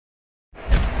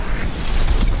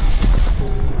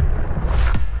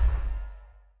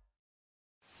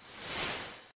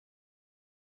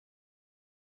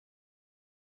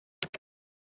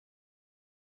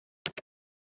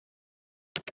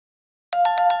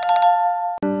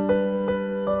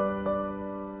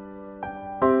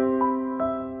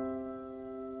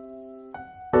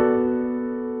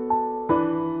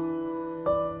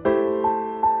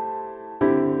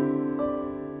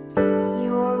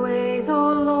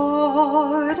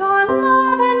Lord, are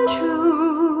love and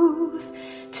truth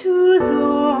to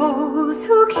those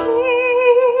who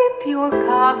keep your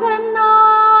covenant.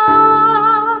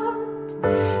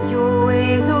 Your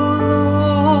ways, O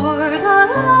Lord, are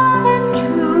love and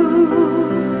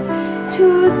truth to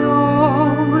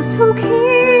those who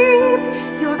keep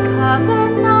your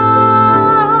covenant.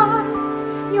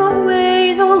 Your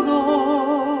ways, O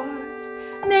Lord,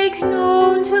 make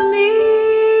known to me.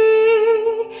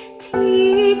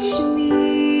 Teach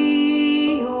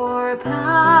me your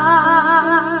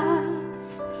paths.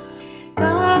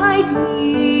 Guide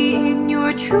me in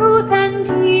your truth and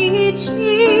teach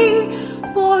me,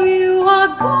 for you are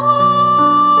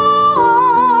God,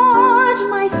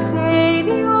 my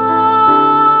Savior.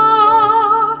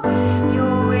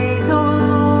 Your ways, O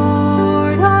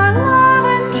Lord, are love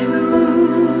and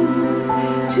truth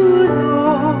to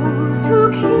those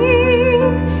who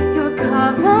keep your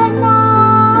covenant.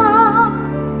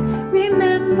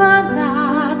 Remember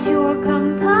that your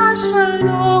compassion,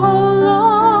 O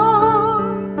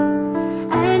Lord,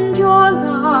 and your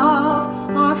love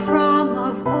are from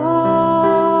of old.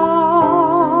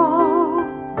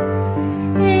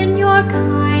 In your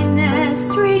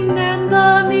kindness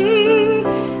remember me,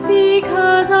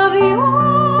 because of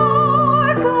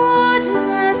your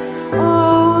goodness, O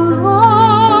Lord.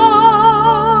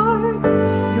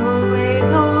 Your ways,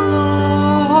 O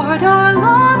Lord, are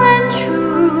love and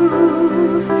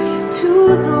truth to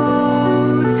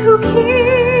those who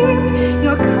keep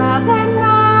your covenant.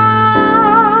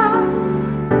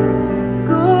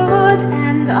 Good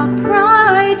and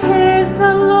upright is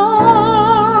the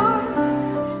Lord,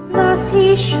 thus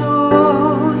he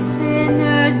shows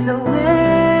sinners the way.